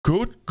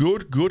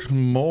Good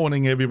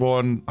morning,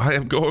 everyone. I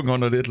am going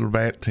on a little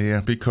rant here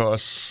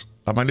because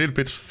I'm a little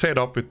bit fed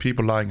up with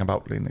people lying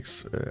about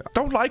Linux. I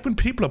don't like when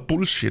people are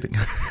bullshitting.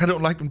 I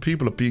don't like when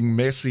people are being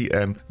messy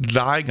and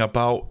lying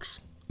about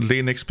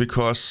Linux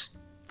because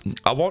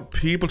I want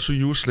people to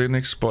use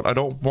Linux, but I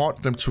don't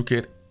want them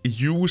to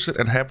use it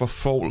and have a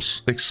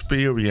false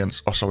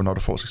experience. Oh, sorry, not a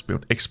false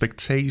experience,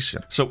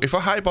 expectation. So if I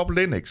hype up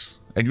Linux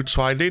and you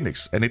try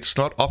Linux and it's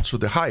not up to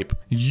the hype,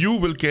 you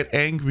will get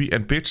angry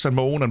and bitch and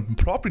moan and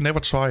probably never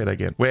try it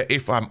again. Where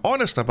if I'm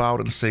honest about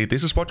it and say,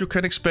 this is what you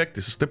can expect,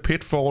 this is the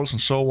pitfalls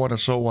and so on and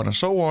so on and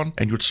so on,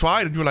 and you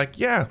try it and you're like,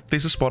 yeah,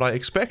 this is what I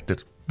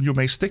expected, you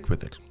may stick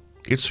with it.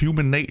 It's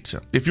human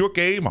nature. If you're a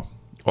gamer,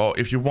 or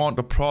if you want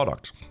a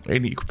product,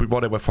 it could be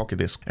whatever fuck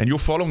it is, and you're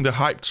following the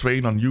hype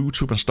train on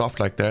YouTube and stuff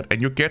like that, and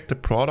you get the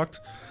product,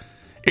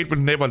 it will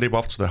never live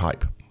up to the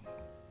hype.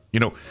 You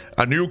know,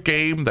 a new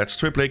game,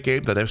 that's AAA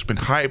game that has been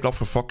hyped up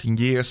for fucking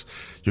years,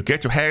 you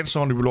get your hands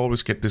on, you will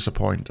always get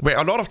disappointed. Where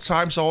a lot of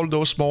times all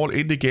those small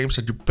indie games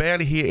that you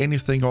barely hear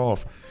anything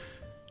of,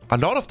 a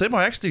lot of them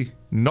are actually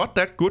not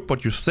that good,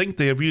 but you think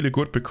they are really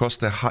good because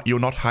you're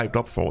not hyped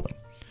up for them.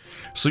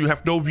 So you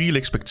have no real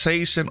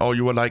expectation, or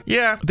you are like,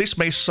 yeah, this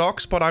may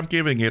suck, but I'm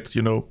giving it,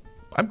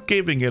 I'm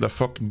giving it a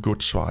fucking good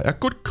try. A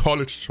good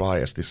college try,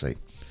 as they say.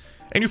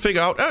 And you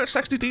figure out, oh, it's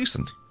actually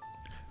decent.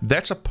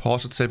 That's a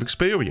positive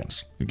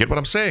experience. You get what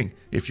I'm saying?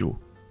 If you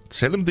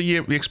tell them the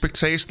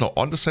expectation or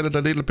undersell it a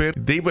little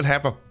bit, they will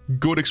have a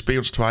good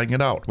experience trying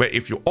it out. Where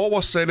if you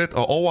oversell it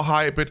or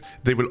overhype it,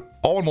 they will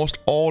almost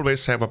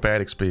always have a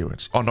bad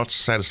experience or not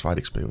satisfied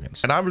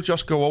experience. And I will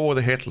just go over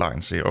the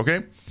headlines here,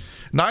 okay?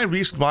 9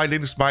 reasons why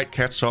Linux might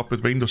catch up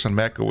with Windows and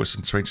Mac OS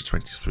in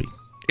 2023.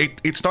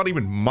 It's not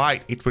even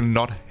might, it will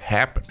not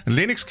happen.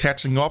 Linux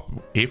catching up,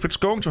 if it's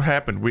going to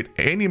happen with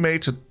any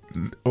major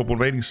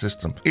operating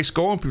system, it's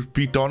going to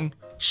be done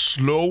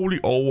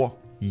slowly over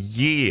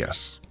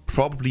years.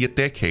 Probably a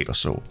decade or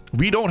so.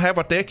 We don't have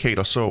a decade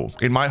or so,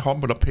 in my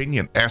humble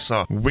opinion, as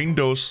a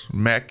Windows,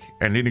 Mac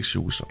and Linux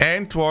user.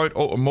 Android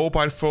or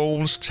mobile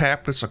phones,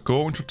 tablets are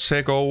going to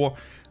take over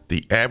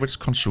the average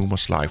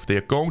consumer's life. They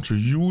are going to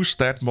use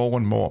that more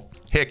and more.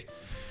 Heck,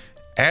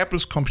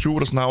 Apple's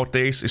computers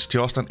nowadays is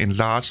just an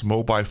enlarged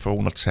mobile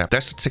phone or tablet.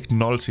 That's the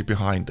technology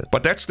behind it.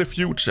 But that's the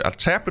future. A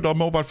tablet or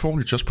mobile phone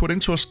you just put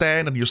into a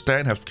stand, and your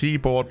stand has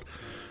keyboard,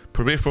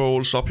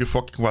 peripherals, up your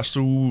fucking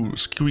wazoo,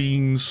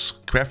 screens,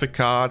 graphic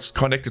cards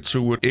connected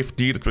to it if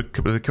needed with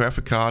the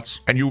graphic cards.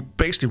 And you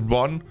basically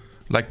run,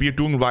 like we are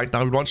doing right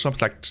now, we run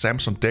something like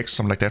Samsung Dex,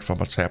 something like that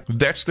from a tab.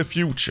 That's the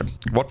future.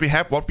 What we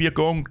are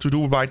going to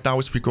do right now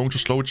is we're going to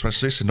slowly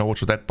transition over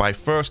to that by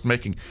first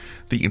making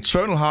the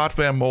internal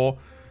hardware more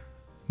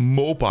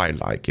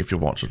mobile-like, if you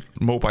want to,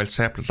 mobile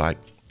tablet-like.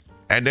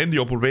 And then the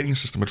operating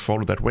system will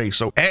follow that way.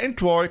 So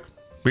Android,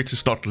 which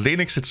is not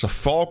Linux, it's a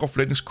fork of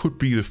Linux, could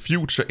be the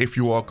future if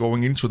you are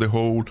going into the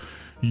whole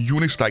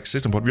Unix-like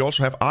system. But we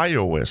also have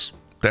iOS.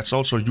 That's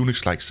also a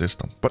Unix-like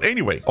system. But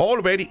anyway,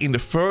 already in the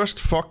first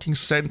fucking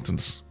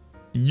sentence,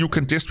 you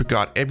can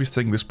disregard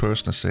everything this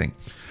person is saying.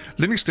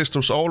 Linux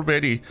distros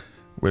already,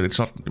 well, it's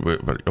not,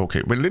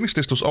 okay, well, Linux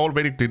distros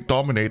already did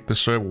dominate the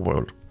server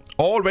world.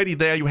 Already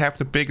there you have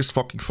the biggest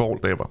fucking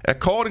fault ever.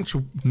 According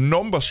to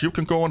numbers you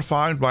can go and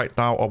find right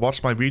now, or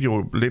watch my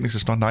video, Linux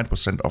is not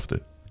 9% of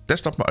the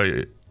desktop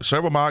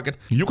server market.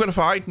 You can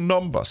find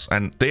numbers,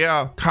 and they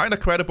are kind of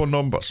credible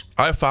numbers.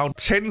 I found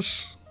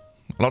tens,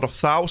 a lot of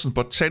thousands,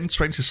 but 10,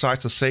 20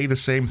 sites that say the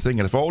same thing.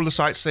 And if all the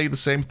sites say the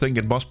same thing,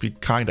 it must be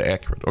kind of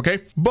accurate,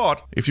 okay?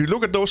 But if you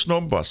look at those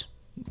numbers,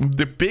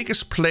 the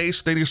biggest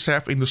place Linux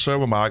have in the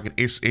server market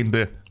is in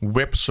the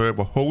web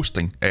server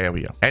hosting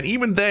area. And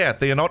even there,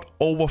 they are not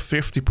over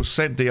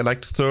 50%. They are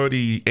like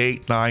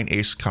 38,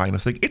 9-ish kind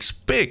of thing. It's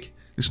big.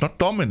 It's not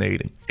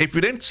dominating. If you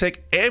then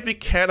take every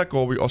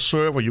category or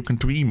server you can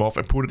dream of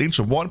and put it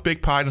into one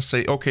big pile and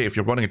say, okay, if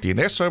you're running a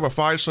DNS server,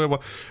 file server,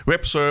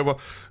 web server,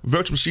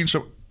 virtual machine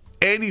server,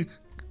 any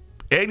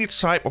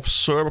type of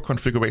server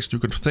configuration you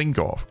can think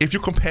of. If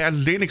you compare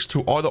Linux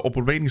to other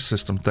operating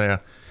systems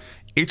there,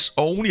 it's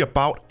only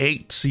about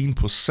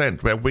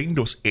 18%, where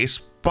Windows is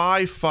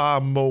by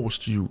far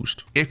most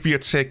used. If we are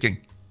taking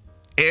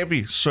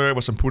every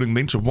servers and putting them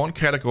into one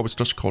category, it's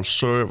just called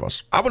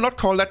servers. I will not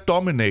call that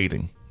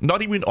dominating.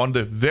 Not even on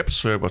the web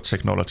server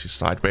technology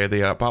side, where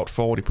they are about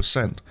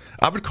 40%.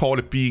 I would call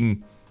it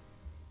being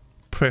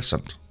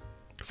present.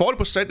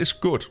 40% is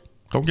good,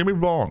 don't get me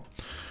wrong.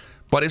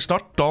 But it's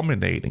not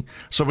dominating.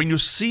 So when you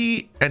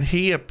see and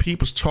hear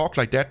people talk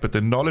like that with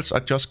the knowledge I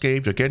just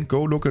gave you, again,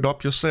 go look it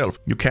up yourself.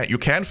 You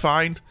can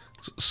find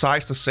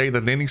sites that say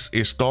that Linux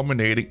is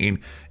dominating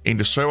in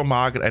the server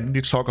market, and then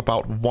they talk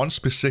about one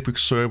specific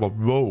server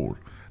role.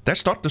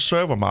 That's not the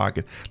server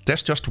market.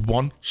 That's just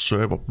one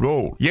server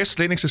role. Yes,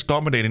 Linux is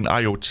dominating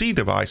IoT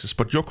devices,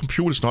 but your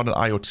computer is not an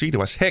IoT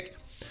device. Heck,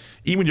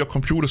 even your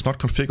computer is not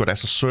configured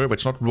as a server.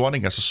 It's not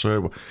running as a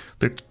server.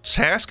 The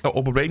task our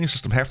operating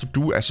system have to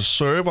do as a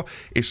server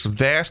is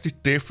vastly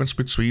different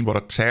between what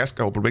a task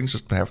our operating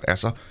system have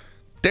as a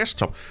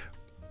desktop.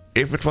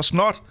 If it was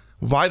not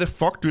Why the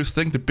fuck do you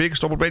think the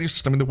biggest operating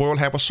system in the world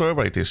have a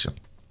server edition?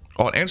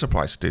 Or an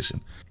enterprise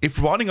edition?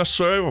 If running a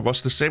server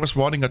was the same as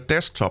running a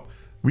desktop,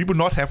 we would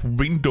not have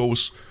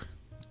Windows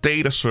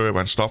data server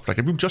and stuff like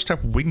that. We would just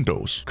have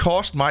Windows.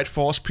 Cost might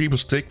force people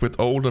to stick with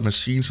older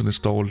machines and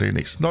install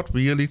Linux. Not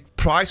really.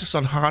 Prices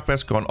on hardware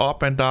has gone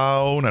up and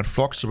down and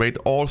fluctuate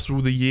all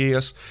through the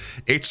years.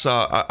 It's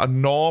a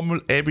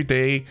normal,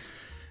 everyday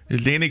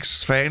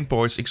Linux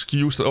fanboys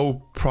excuse that,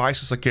 oh,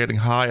 prices are getting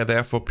higher,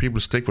 therefore people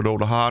stick with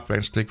older hardware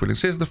and stick with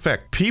Linux. Here's the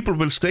fact. People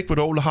will stick with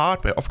older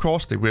hardware. Of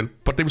course they will,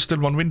 but they will still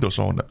run Windows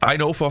on it. I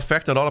know for a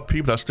fact that a lot of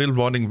people are still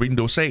running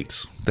Windows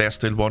 8. They're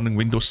still running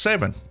Windows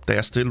 7.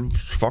 They're still,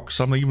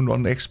 some even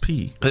run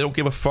XP. They don't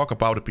give a fuck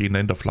about it being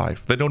end of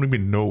life. They don't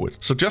even know it.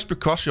 So just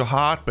because your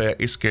hardware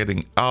is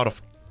getting out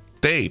of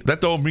date,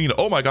 that don't mean,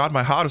 oh my god,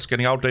 my hardware is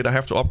getting out of date, I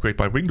have to upgrade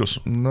my Windows.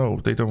 No,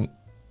 they don't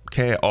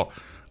care. Or,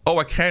 oh,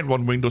 I can't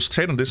run Windows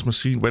 10 on this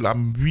machine. Well,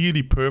 I'm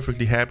really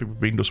perfectly happy with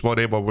Windows,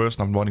 whatever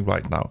version I'm running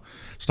right now.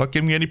 It's not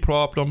giving me any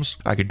problems.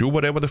 I can do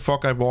whatever the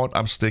fuck I want.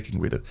 I'm sticking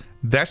with it.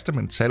 That's the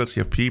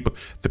mentality of people.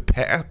 The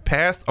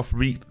path of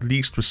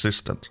least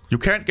resistance. You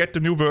can't get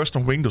the new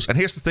version of Windows. And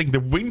here's the thing. The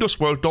Windows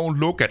world don't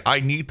look at, I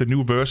need the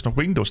new version of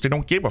Windows. They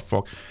don't give a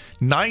fuck.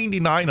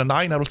 99 or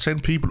 9 out of 10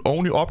 people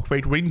only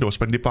upgrade Windows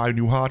when they buy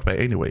new hardware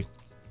anyway.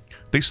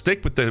 They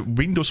stick with the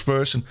Windows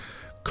version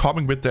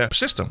coming with their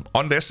system,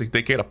 unless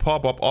they get a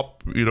pop-up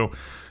up, you know,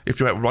 if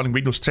you're running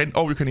Windows 10,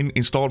 oh, you can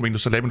install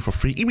Windows 11 for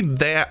free. Even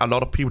there, a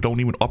lot of people don't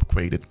even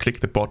upgrade it. Click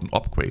the button,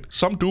 upgrade.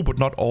 Some do, but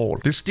not all.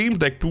 The Steam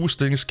Deck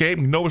boosting is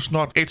gaming. No, it's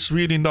not. It's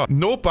really not.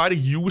 Nobody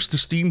used the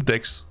Steam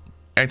Decks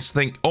and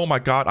think, oh my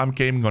god, I'm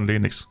gaming on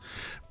Linux.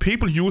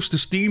 People use the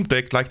Steam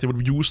Deck like they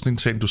would use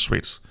Nintendo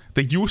Switch.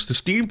 They use the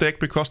Steam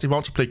Deck because they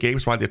want to play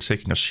games while they're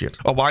taking a shit.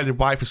 Or while their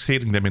wife is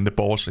hitting them in the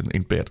balls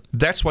in bed.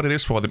 That's what it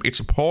is for them. It's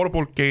a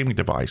portable gaming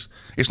device.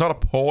 It's not a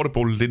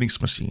portable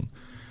Linux machine.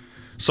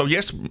 So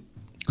yes,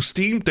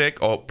 Steam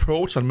Deck or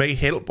Proton may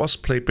help us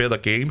play better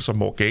games or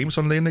more games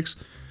on Linux.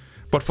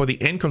 But for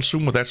the end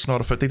consumer, that's not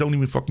a fact. They don't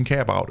even fucking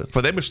care about it.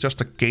 For them, it's just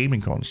a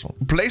gaming console.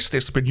 PlayStation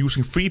has been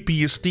using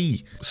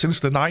FreeBSD since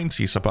the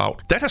 90s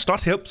about. That has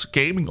not helped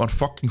gaming on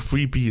fucking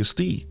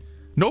FreeBSD.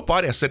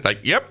 Nobody has said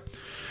like, yep,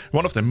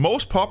 one of the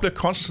most popular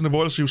consoles in the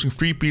world is using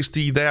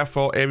FreeBSD,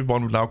 therefore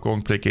everyone will now go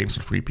and play games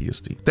on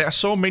FreeBSD. There are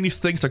so many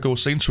things that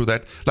goes into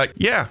that. Like,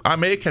 yeah,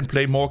 I can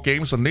play more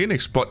games on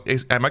Linux, but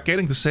am I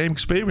getting the same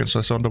experience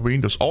as on the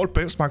Windows? All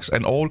benchmarks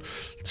and all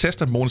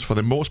testimonials for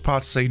the most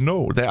part say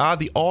no. There are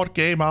the odd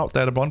game out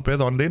that run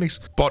better on Linux,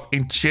 but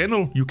in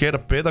general, you get a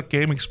better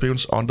game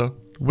experience on the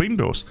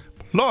Windows.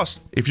 Plus,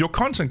 if you're a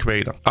content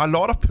creator, a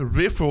lot of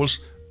peripherals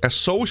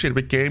associated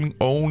with gaming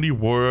only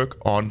work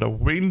on the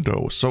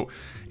Windows. So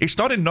it's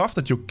not enough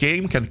that your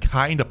game can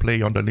kind of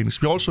play on the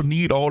Linux. We also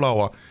need all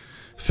our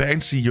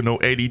fancy, you know,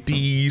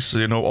 LEDs,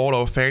 you know, all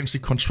our fancy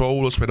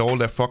controllers with all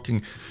their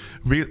fucking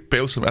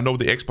bells. I know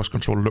the Xbox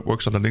controller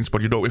works on the Linux,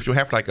 but you know, if you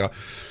have like a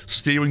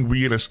steering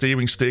wheel, a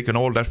steering stick, and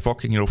all that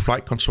fucking, you know,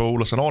 flight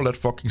controllers and all that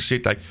fucking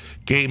shit, like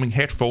gaming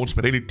headphones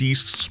with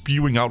LEDs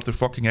spewing out the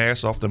fucking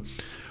ass of them,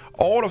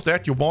 all of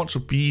that you want to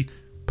be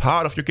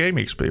part of your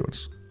gaming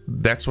experience.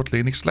 That's what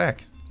Linux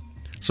lack.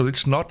 So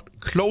it's not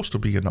close to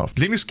being enough.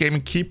 Linux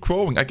gaming keep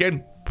growing.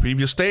 Again,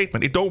 previous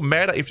statement. It don't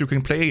matter if you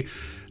can play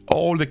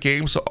all the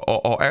games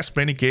or as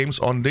many games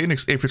on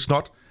Linux if it's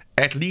not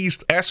at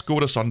least as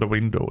good as on the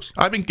Windows.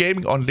 I've been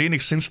gaming on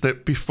Linux since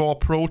before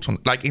Proton.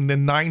 Like in the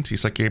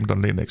 90s I gamed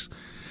on Linux.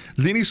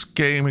 Linux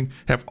gaming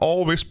have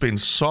always been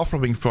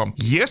suffering from,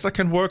 yes, I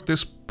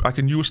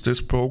can use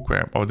this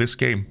program or this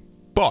game,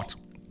 but,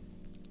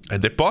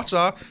 and the buts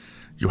are,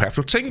 you have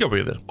to tinker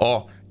with it,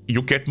 or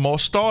you get more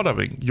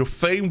stuttering. Your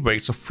frame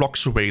rates are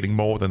fluctuating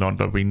more than on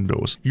the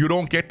Windows. You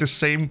don't get the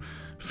same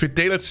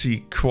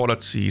fidelity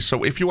quality.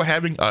 So if you are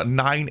having a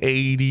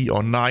 980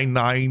 or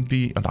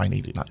 990,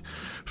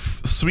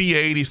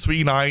 380,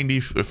 390,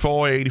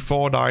 480,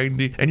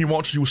 490, and you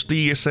want to use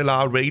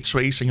DSLR, ray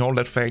tracing, all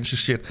that fancy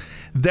shit,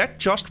 that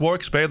just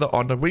works better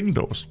on the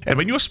Windows. And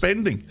when you're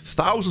spending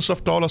thousands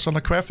of dollars on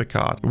a graphic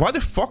card, why the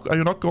fuck are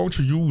you not going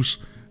to use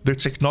the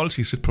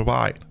technologies it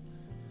provides?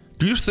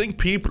 Do you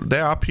think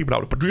there are people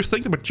out there, but do you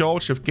think the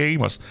majority of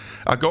gamers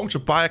are going to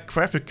buy a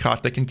graphic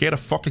card they can get a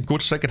fucking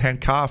good second-hand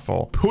car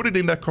for, put it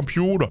in their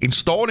computer,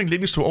 installing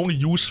Linux to only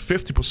use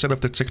 50% of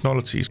the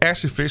technologies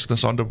as efficient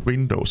as on the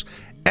Windows,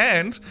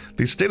 and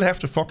they still have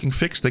to fucking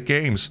fix the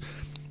games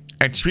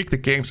and tweak the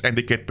games, and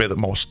they get better,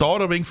 more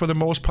stuttering for the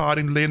most part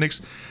in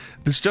Linux.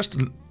 It's just,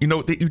 you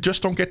know, you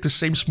just don't get the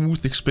same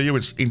smooth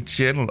experience in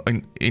general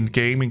in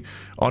gaming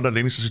on the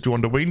Linux as you do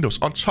on the Windows.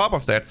 On top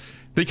of that,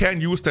 they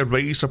can use their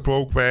Razer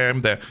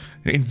program, their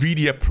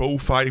NVIDIA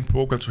profiling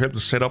program to help them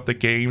set up the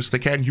games. They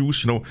can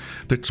use, you know,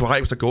 the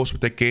drivers that goes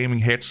with their gaming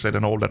headset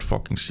and all that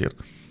fucking shit.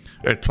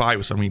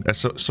 Drivers, I mean,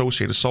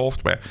 associated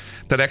software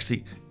that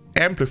actually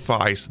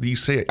amplifies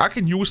these. I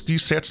can use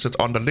these headsets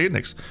on the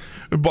Linux,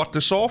 but the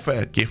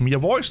software gives me a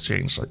voice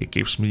changer. It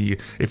gives me,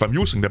 if I'm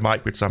using the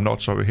mic, which I'm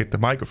not, so I hit the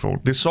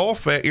microphone. The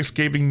software is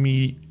giving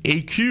me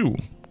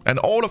AQ, And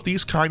all of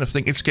these kind of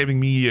things, it's giving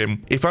me,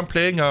 if I'm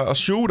playing a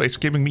shooter, it's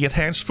giving me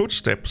enhanced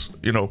footsteps,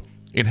 you know,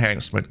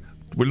 enhancement.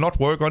 Will not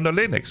work under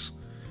Linux.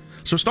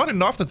 So it's not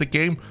enough that the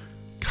game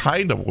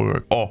kind of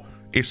works, or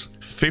is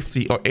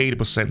 50 or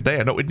 80%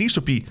 there. No, it needs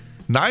to be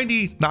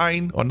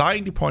 99 or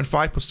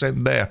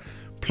 90.5% there,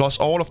 plus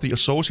all of the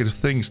associated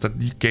things that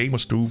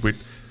gamers do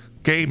with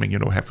gaming, you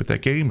know, have with their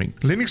gaming.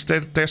 Linux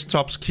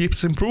desktops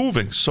keeps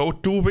improving, so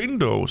do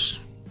Windows.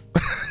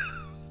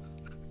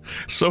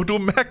 So do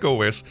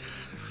macOS.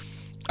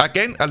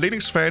 Again, a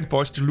Linux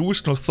fanboy's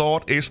delusional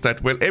thought is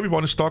that, well,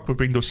 everyone is stuck with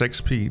Windows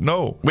XP.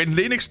 No. When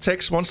Linux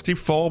takes one step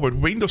forward,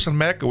 Windows and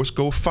macOS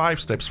go 5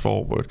 steps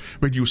forward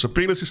with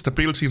usability,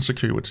 stability, and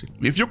security.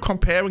 If you're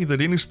comparing the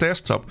Linux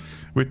desktop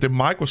with the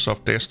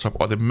Microsoft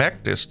desktop or the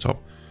Mac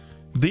desktop,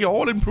 they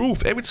all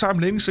improve. Every time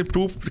Linux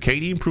improved,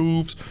 KDE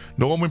improved,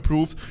 GNOME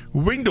improved,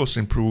 Windows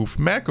improved,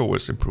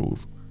 macOS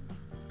improved.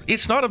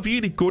 It's not a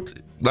really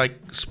good, like,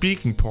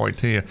 speaking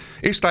point here.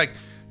 It's like,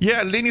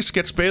 yeah, Linux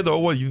gets better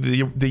over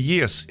the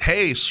years.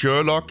 Hey,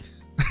 Sherlock.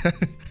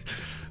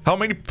 How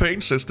many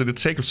paints did it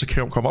take us to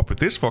come up with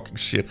this fucking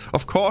shit?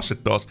 Of course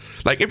it does.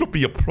 Like, it would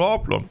be a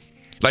problem.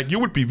 Like, you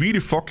would be really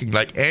fucking,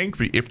 like,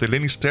 angry if the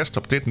Linux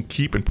desktop didn't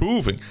keep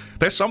improving.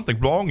 There's something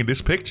wrong in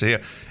this picture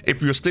here.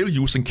 If you're still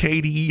using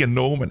KDE and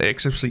GNOME and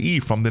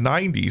XFCE from the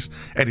 90s,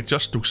 and it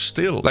just looks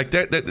still. Like,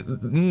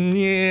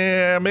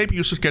 yeah, maybe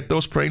you should get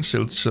those brain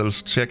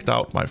cells checked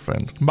out, my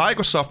friend.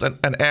 Microsoft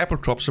and Apple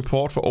drop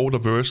support for older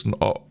version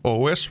or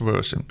OS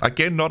version.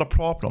 Again, not a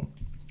problem.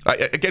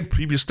 Again,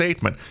 previous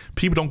statement.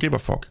 People don't give a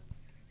fuck.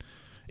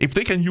 If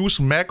they can use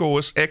Mac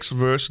OS X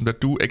version that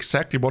do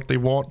exactly what they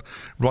want,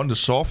 run the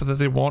software that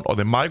they want, or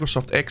the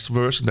Microsoft X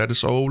version that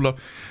is older,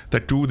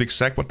 that do the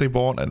exact what they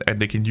want, and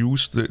they can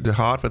use the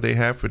hardware they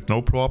have with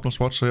no problems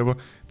whatsoever,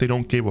 they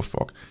don't give a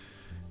fuck.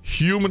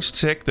 Humans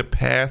take the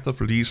path of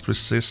least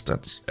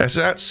resistance. As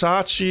that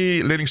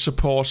Saatchi Linux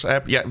supports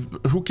app, yeah,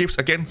 who gives,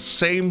 again,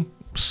 same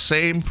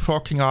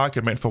fucking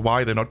argument for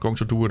why they're not going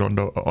to do it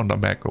under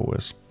Mac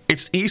OS.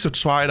 It's easier to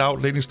try it out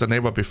Linux than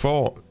ever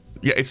before.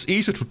 Yeah, it's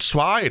easy to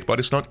try it, but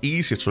it's not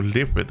easy to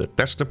live with it.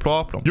 That's the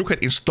problem. You can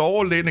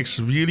install Linux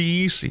really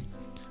easy.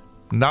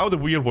 Now the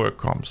real work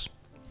comes.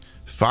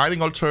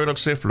 Finding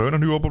alternative, learn a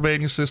new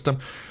operating system,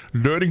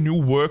 learning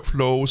new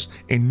workflows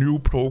and new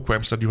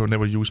programs that you have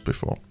never used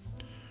before.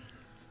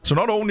 So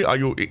not only are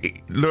you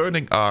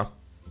learning a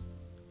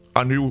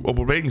new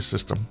operating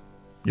system,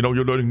 you know,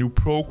 you're learning new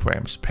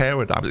programs,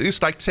 paradigms.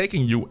 It's like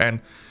taking you and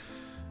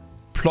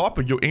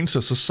plopping you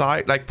into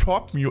society, like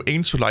plopping you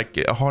into like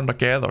a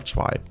hunter-gatherer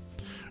tribe.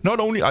 Not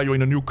only are you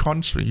in a new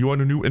country, you are in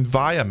a new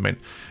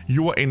environment.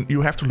 You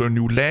have to learn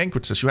new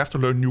languages. You have to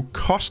learn new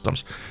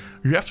customs.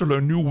 You have to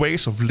learn new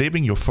ways of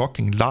living your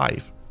fucking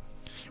life.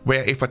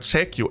 Where if I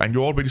take you and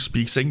you already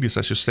speak English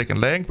as your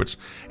second language,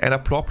 and I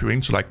plop you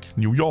into like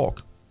New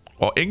York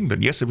or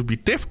England, yes, it will be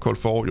difficult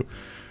for you.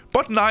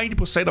 But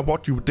 90% of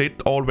what you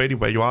did already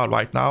where you are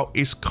right now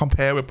is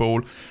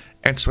comparable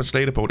and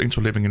translatable into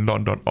living in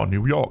London or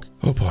New York.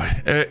 Oh boy.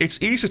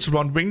 It's easy to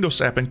run Windows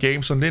app and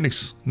games on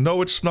Linux.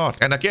 No, it's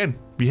not. And again,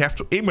 we have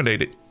to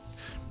emulate it.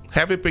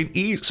 Have it been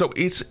easy? So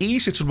it's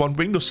easy to run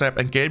Windows app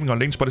and gaming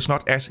on Linux, but it's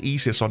not as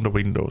easy as on the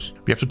Windows.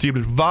 We have to deal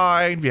with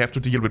Wine, we have to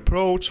deal with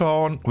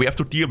Proton, we have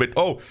to deal with,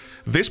 oh,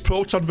 this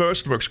Proton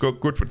version works good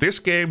with this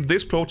game,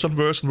 this Proton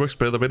version works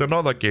better with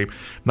another game.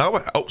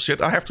 Now, oh shit,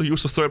 I have to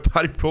use the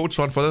third-party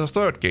Proton for the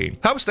third game.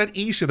 How is that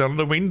easier than on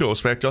the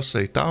Windows, where I just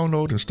say,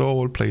 download,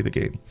 install, play the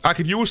game? I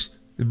could use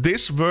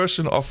this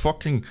version of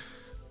fucking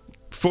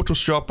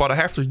Photoshop, but I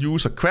have to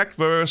use a cracked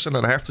version,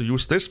 and I have to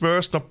use this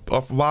version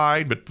of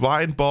Wine with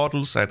wine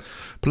bottles and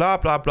blah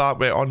blah blah,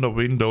 where on the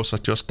Windows I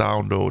just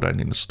download and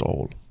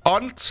install.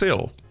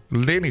 Until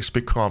Linux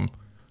become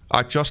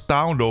I just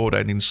download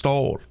and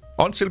install.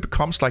 Until it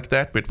becomes like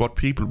that with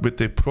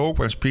the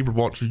programs people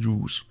want to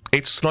use.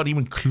 It's not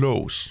even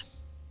close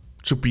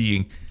to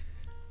being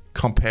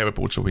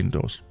comparable to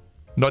Windows.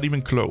 Not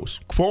even close.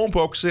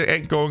 Chromebooks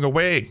ain't going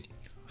away.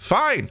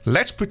 Fine,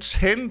 let's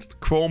pretend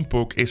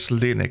Chromebook is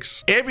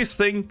Linux.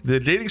 Everything the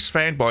Linux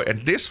fanboy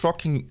and this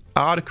fucking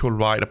article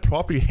writer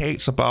probably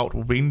hates about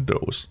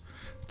Windows.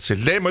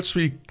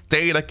 Telemetry,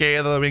 data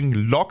gathering,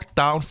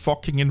 lockdown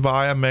fucking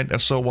environment, and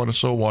so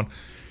on,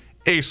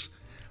 is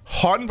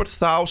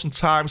 100,000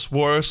 times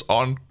worse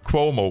on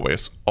Chrome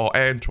OS or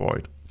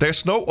Android.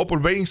 There's no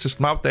operating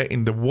system out there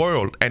in the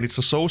world and its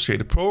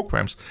associated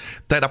programs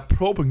that are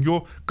probing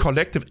your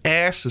collective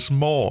asses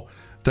more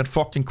than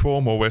fucking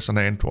Chrome OS and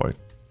Android.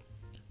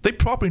 They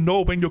probably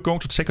know when you're going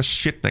to take a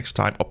shit next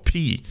time, or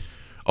pee,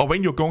 or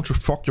when you're going to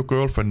fuck your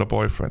girlfriend or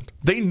boyfriend.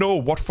 They know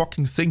what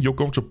fucking thing you're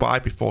going to buy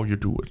before you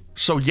do it.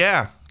 So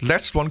yeah,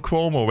 let's run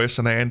Chrome OS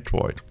and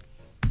Android.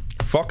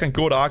 Fucking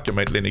good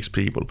argument, Linux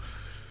people.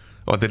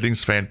 Or the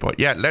Linux fanboy.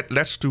 Yeah,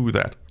 let's do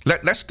that.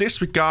 Let's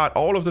disregard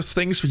all of the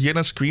things we yell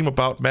and scream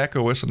about Mac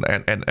OS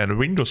and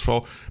Windows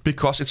for,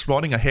 because it's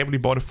running a heavily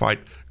modified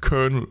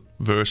kernel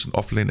version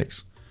of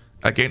Linux.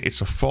 Again, it's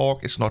a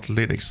fork, it's not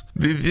Linux.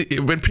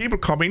 When people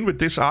come in with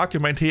this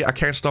argument here, I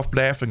can't stop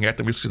laughing at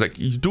them. It's like,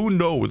 you do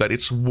know that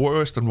it's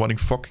worse than running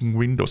fucking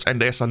Windows, and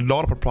there's a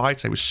lot of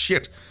proprietary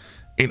shit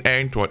in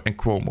Android and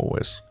Chrome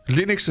OS.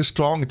 Linux is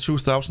strong in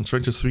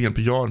 2023 and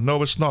beyond.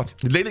 No, it's not.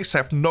 Linux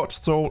have not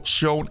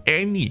shown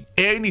any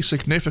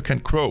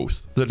significant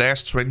growth the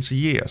last 20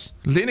 years.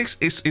 Linux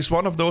is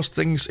one of those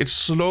things, it's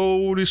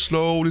slowly,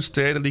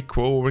 steadily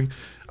growing.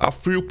 A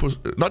few,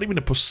 not even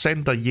a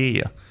percent a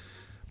year,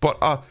 but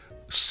a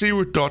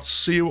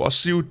 0.0 or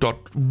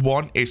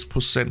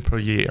 0.1% per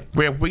year,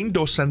 where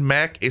Windows and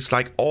Mac is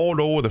like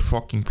all over the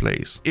fucking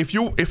place. If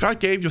I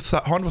gave you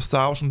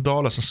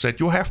 $100,000 and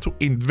said you have to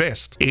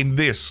invest in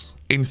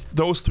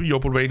those 3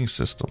 operating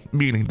systems,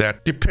 meaning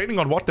that depending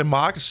on what the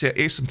market share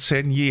is in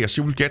 10 years,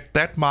 you will get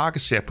that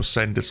market share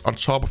percentage on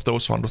top of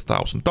those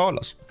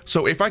 $100,000.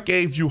 So if I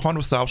gave you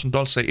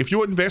 $100,000, say if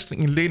you're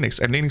investing in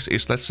Linux and Linux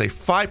is, let's say,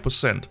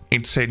 5%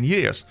 in 10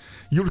 years,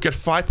 you will get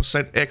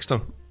 5%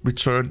 extra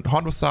return,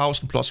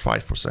 100,000 plus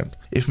 5%.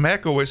 If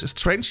Mac OS is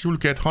 20, you'll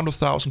get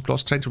 100,000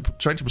 plus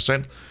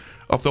 20%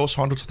 of those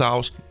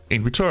 100,000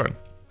 in return.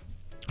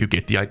 You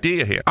get the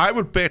idea here. I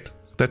would bet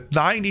that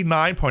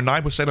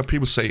 99.9% of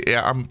people say,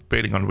 yeah, I'm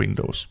betting on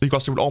Windows,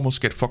 because they will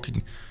almost get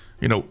fucking,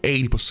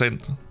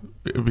 80%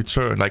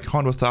 return, like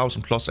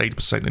 100,000 plus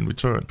 80% in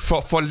return.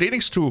 For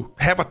Linux to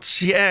have a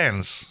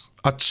chance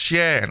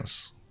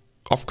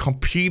of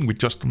competing with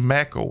just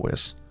Mac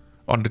OS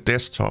on the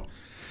desktop,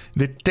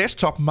 the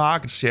desktop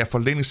market share for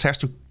Linux has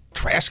to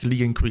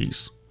drastically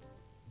increase.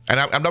 And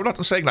I'm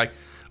not saying like,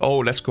 oh,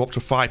 let's go up to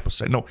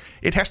 5%. No,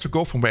 it has to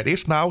go from where it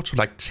is now to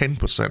like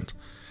 10%.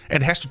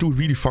 And it has to do it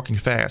really fucking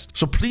fast.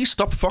 So please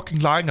stop fucking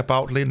lying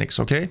about Linux,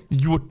 okay?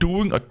 You are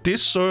doing a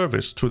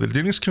disservice to the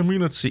Linux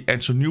community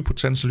and to new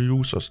potential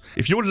users.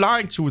 If you're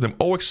lying to them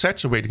or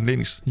exaggerating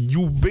Linux,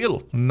 you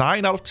will,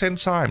 9 out of 10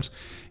 times,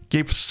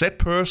 give said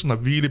person a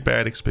really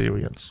bad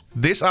experience.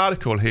 This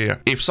article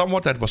here, if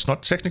someone that was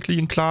not technically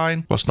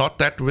inclined, was not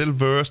that well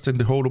versed in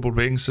the whole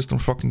operating system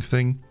fucking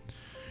thing,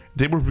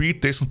 they will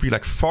read this and be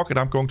like, fuck it,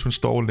 I'm going to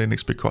install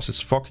Linux because it's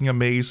fucking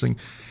amazing.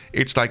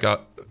 It's like a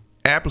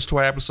apples to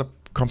apples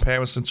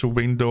comparison to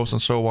Windows and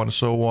so on and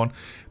so on.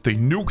 They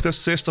nuke the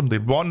system, they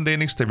run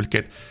Linux, they will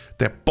get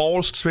their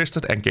balls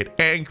twisted and get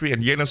angry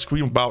and yell and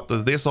scream about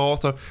this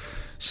author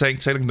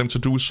telling them to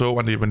do so,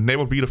 and they will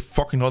never read a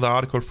fucking other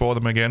article for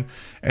them again,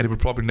 and they will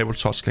probably never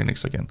touch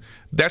Linux again.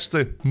 That's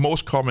the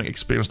most common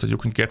experience that you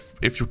can get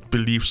if you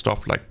believe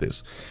stuff like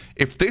this.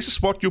 If this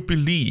is what you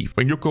believe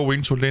when you go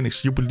into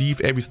Linux, you believe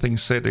everything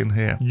said in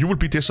here, you will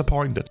be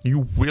disappointed.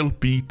 You will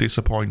be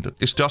disappointed.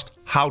 It's just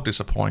how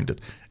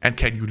disappointed, and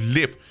can you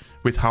live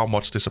with how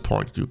much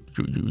disappointed you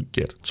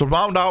get. So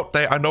round out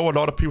there, I know a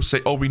lot of people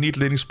say, oh, we need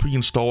Linux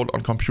pre-installed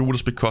on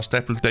computers because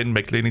that will then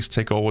make Linux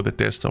take over the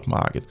desktop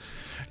market.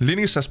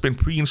 Linux has been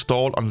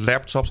pre-installed on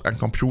laptops and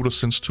computers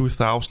since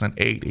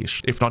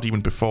 2008-ish, if not even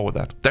before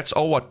that. That's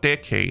over a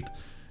decade.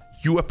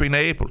 You have been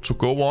able to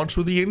go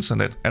onto the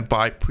internet and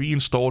buy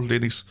pre-installed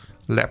Linux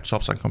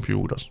laptops and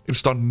computers.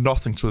 It's done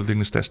nothing to the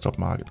Linux desktop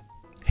market.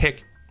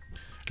 Heck,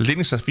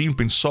 Linux has even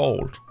been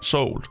sold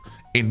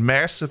in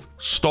massive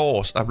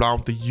stores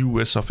around the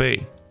US of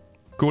A.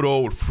 Good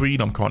old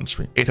freedom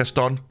country. It has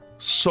done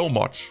so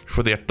much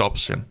for the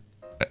adoption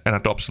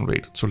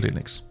rate to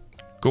Linux.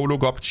 Go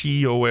look up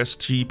GOS,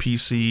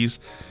 GPCs,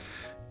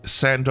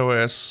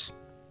 CentOS,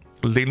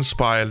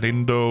 Linspire,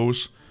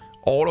 Lindos.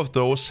 All of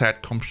those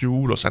had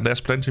computers, and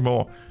there's plenty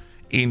more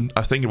in,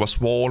 I think it was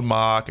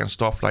Walmart and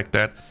stuff like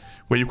that,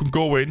 where you can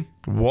go in,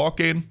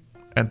 walk in,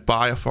 and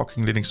buy a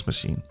fucking Linux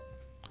machine.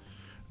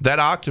 That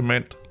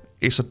argument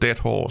is a dead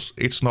horse.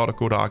 It's not a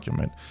good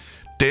argument.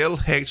 Dell,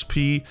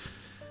 HP,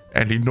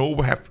 and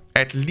Lenovo have,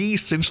 at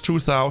least since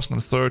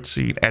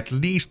 2013, at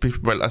least,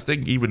 well, I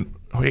think even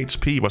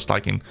HP was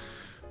like in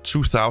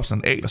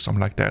 2008 or something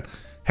like that,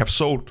 have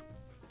sold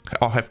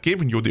or have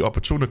given you the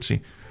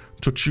opportunity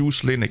to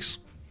choose Linux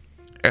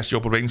as the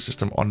operating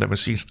system on their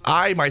machines.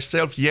 I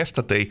myself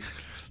yesterday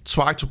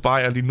tried to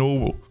buy a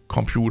Lenovo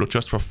computer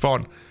just for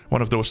fun,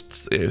 one of those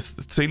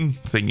thin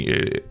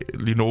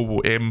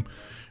Lenovo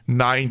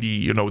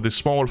M90, the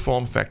small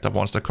form factor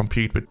ones that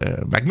compete with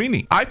Mac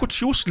Mini. I could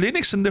choose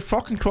Linux in the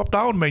fucking drop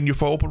down menu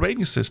for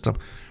operating system.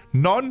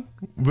 None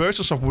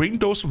versions of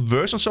Windows,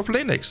 versions of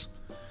Linux.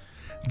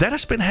 That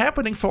has been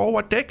happening for over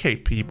a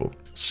decade, people.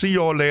 See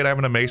you all later. Have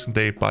an amazing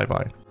day. Bye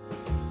bye.